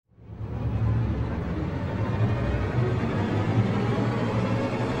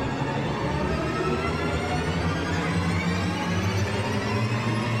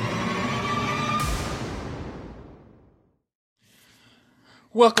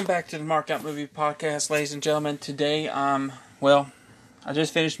Welcome back to the Marked Out Movie Podcast, ladies and gentlemen. Today, I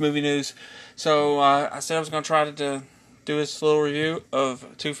just finished movie news, so I said I was going to try to do this little review of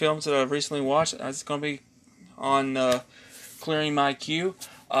two films that I've recently watched. It's going to be on Clearing My Queue.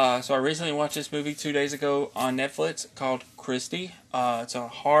 So I recently watched this movie 2 days ago on Netflix called Christie. It's a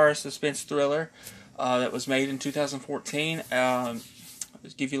horror suspense thriller that was made in 2014.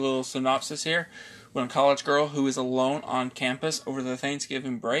 Let's give you a little synopsis here. When a college girl who is alone on campus over the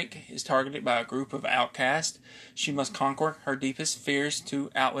Thanksgiving break is targeted by a group of outcasts, she must conquer her deepest fears to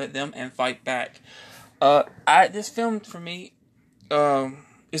outwit them and fight back. This film, for me,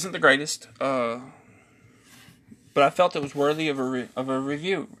 isn't the greatest, but I felt it was worthy of a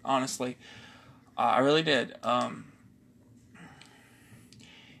review, honestly. I really did.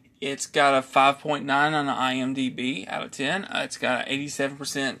 It's got a 5.9 on the IMDb out of 10. It's got an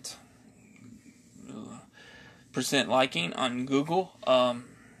 87% liking on Google. I'm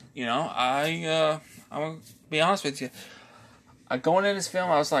gonna be honest with you. Going into this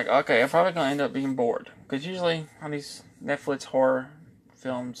film, I was like, okay, I'm probably gonna end up being bored, because usually on these Netflix horror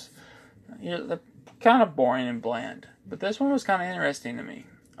films, they're kind of boring and bland. But this one was kind of interesting to me.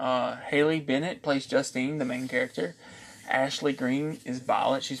 Haley Bennett plays Justine, the main character. Ashley Greene is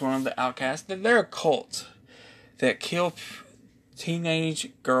Violet. She's one of the outcasts. They're a cult that kill teenage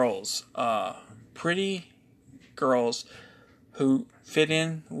girls, pretty girls who fit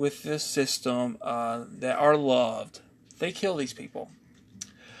in with this system, that are loved. They kill these people.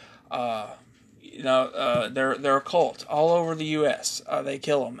 They're a cult all over the U.S. They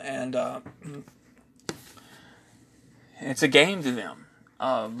kill them, and it's a game to them.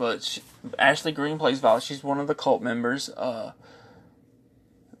 Ashley Greene plays Violet. She's one of the cult members.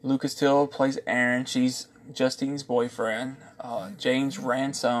 Lucas Till plays Aaron. She's Justine's boyfriend. James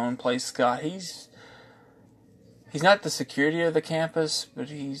Ransone plays Scott. He's not the security of the campus, but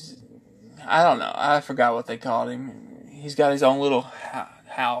I don't know. I forgot what they called him. He's got his own little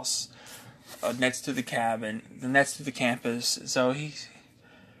house next to the cabin, next to the campus. So he's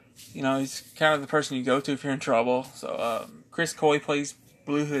kind of the person you go to if you're in trouble. So Chris Coy plays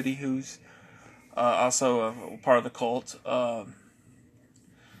Blue Hoodie, who's also a part of the cult.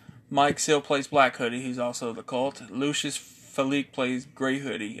 Mike Sill plays Black Hoodie, who's also the cult. Lucius Felique plays Gray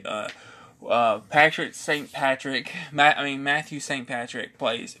Hoodie. Matthew St. Patrick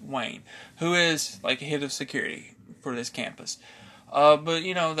plays Wayne, who is like a head of security for this campus. But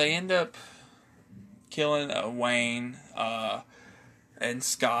they end up killing Wayne and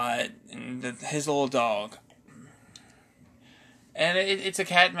Scott and his little dog. And it's a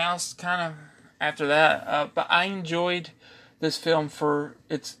cat and mouse kind of after that. But I enjoyed this film for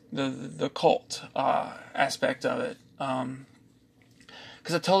its the cult aspect of it.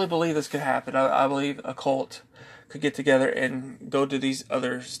 Because I totally believe this could happen. I believe a cult could get together and go to these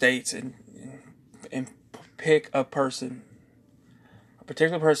other states and pick a particular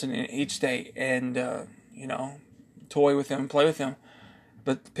person in each state, and toy with them, play with them.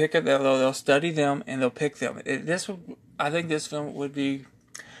 But they'll study them and they'll pick them. I think this film would be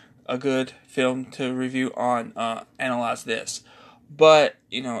a good film to review on. Analyze this. But,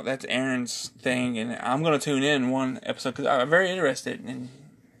 that's Aaron's thing, and I'm going to tune in one episode, because I'm very interested in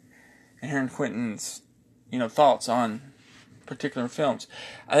hearing Quentin's, thoughts on particular films.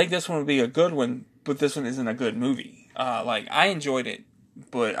 I think this one would be a good one, but this one isn't a good movie. I enjoyed it,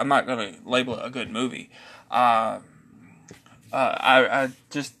 but I'm not going to label it a good movie. I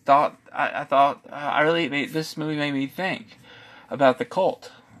just thought, this movie made me think about the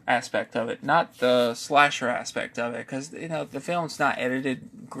cult aspect of it, not the slasher aspect of it, because the film's not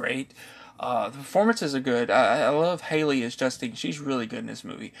edited great. The performances are good. I love Haley as Justine. She's really good in this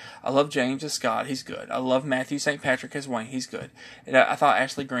movie. I love James as Scott. He's good. I love Matthew St. Patrick as Wayne. He's good. And I thought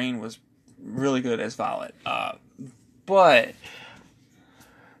Ashley Greene was really good as Violet. But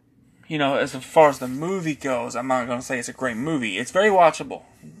as far as the movie goes, I'm not going to say it's a great movie. It's very watchable,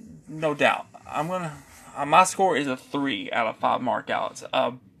 no doubt. My score is a 3 out of 5 markouts.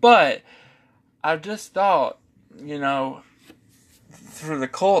 But I just thought, for the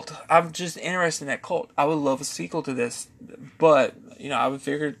cult, I'm just interested in that cult. I would love a sequel to this, but I would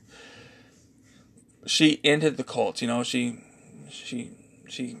figure she ended the cult. She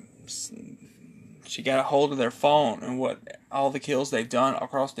got a hold of their phone and what all the kills they've done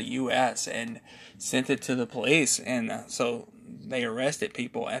across the U.S. and sent it to the police, and so they arrested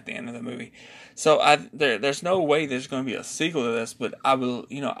people at the end of the movie. So there's no way there's going to be a sequel to this, but I will.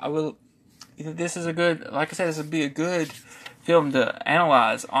 This is a good, like I said, this would be a good film to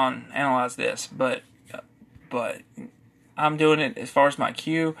analyze this, but I'm doing it as far as my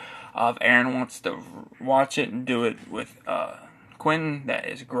queue. If Aaron wants to watch it and do it with Quentin, that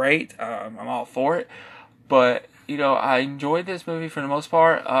is great. I'm all for it. But, I enjoyed this movie for the most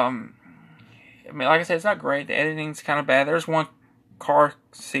part. Like I said, it's not great. The editing's kind of bad. There's one car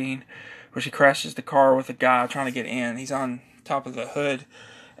scene where she crashes the car with a guy trying to get in. He's on top of the hood,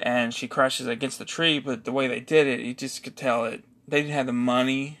 and she crashes against the tree. But the way they did it, you just could tell it they didn't have the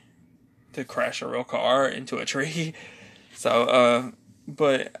money to crash a real car into a tree. So,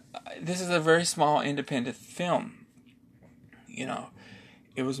 but this is a very small independent film.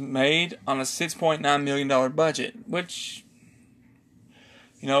 It was made on a $6.9 million budget, which,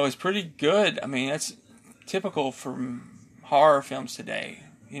 is pretty good. I mean, that's typical for horror films today.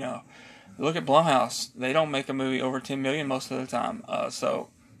 Look at Blumhouse. They don't make a movie over $10 million most of the time.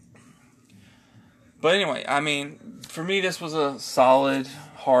 But anyway, I mean, for me, this was a solid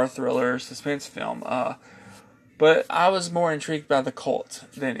horror thriller suspense film. But I was more intrigued by the cult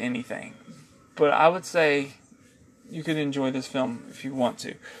than anything. But I would say you could enjoy this film if you want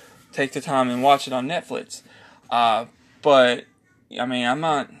to. Take the time and watch it on Netflix. But, I mean, I'm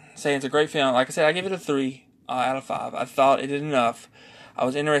not saying it's a great film. Like I said, I give it a 3 out of 5. I thought it did enough. I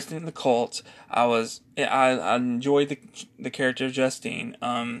was interested in the cult. I enjoyed the character of Justine.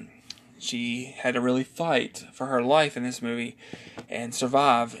 She had to really fight for her life in this movie and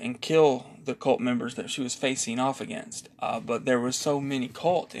survive and kill the cult members that she was facing off against. But there were so many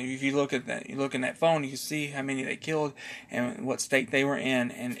cult. And if you look at that, you look in that phone, you can see how many they killed and what state they were in.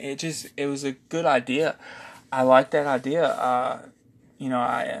 And it was a good idea. I like that idea.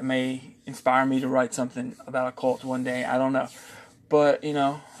 It may inspire me to write something about a cult one day. I don't know. But,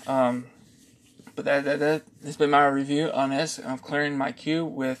 but that has been my review on this. I'm Clearing My Queue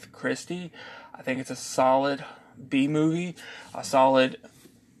with Christy. I think it's a solid B movie, a solid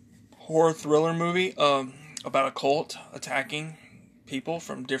horror thriller movie about a cult attacking people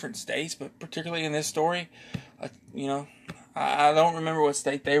from different states, but particularly in this story, I don't remember what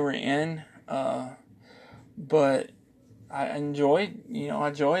state they were in, but I enjoyed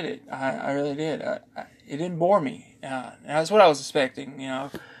it. I really did. It didn't bore me. That's what I was expecting,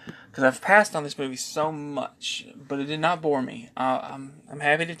 because I've passed on this movie so much, but it did not bore me. I'm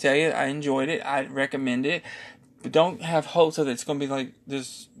happy to tell you I enjoyed it. I recommend it, but don't have hopes that it's going to be like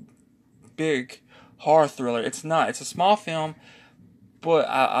this big horror thriller. It's not. It's a small film, but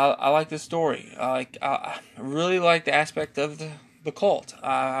I like the story. I really like the aspect of the cult.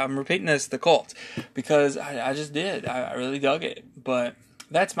 I'm repeating this, the cult, because I just did. I really dug it. But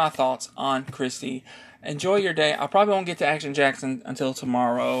that's my thoughts on Christy. Enjoy your day. I probably won't get to Action Jackson until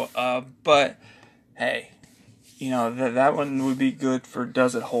tomorrow. But hey, that one would be good for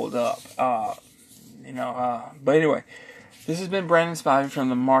Does It Hold Up? But anyway, this has been Brandon Spivey from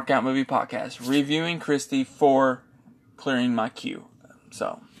the Mark Out Movie Podcast, reviewing Christy for Clearing My Queue.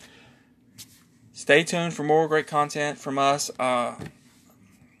 So, stay tuned for more great content from us. Like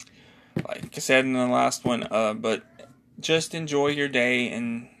I said in the last one, but just enjoy your day.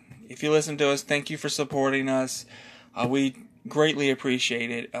 And if you listen to us, thank you for supporting us. We greatly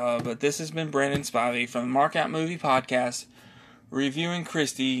appreciate it. But this has been Brandon Spivey from the Mark Out Movie Podcast, reviewing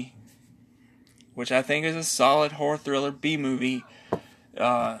Christy, which I think is a solid horror thriller B movie.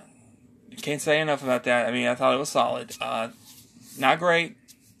 Can't say enough about that. I mean, I thought it was solid. Not great,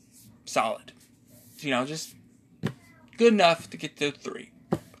 solid. Just good enough to get to 3,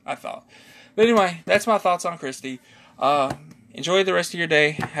 I thought. But anyway, that's my thoughts on Christy. Enjoy the rest of your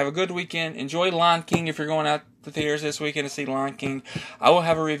day. Have a good weekend. Enjoy Lion King if you're going out to theaters this weekend to see Lion King. I will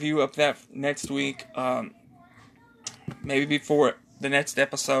have a review of that next week, maybe before the next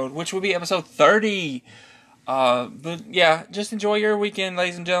episode, which will be episode 30. But yeah, just enjoy your weekend,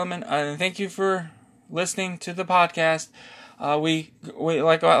 ladies and gentlemen, and thank you for listening to the podcast. We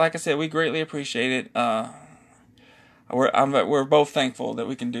like I said, we greatly appreciate it. We're both thankful that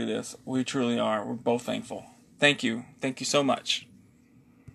we can do this. We truly are. We're both thankful. Thank you so much.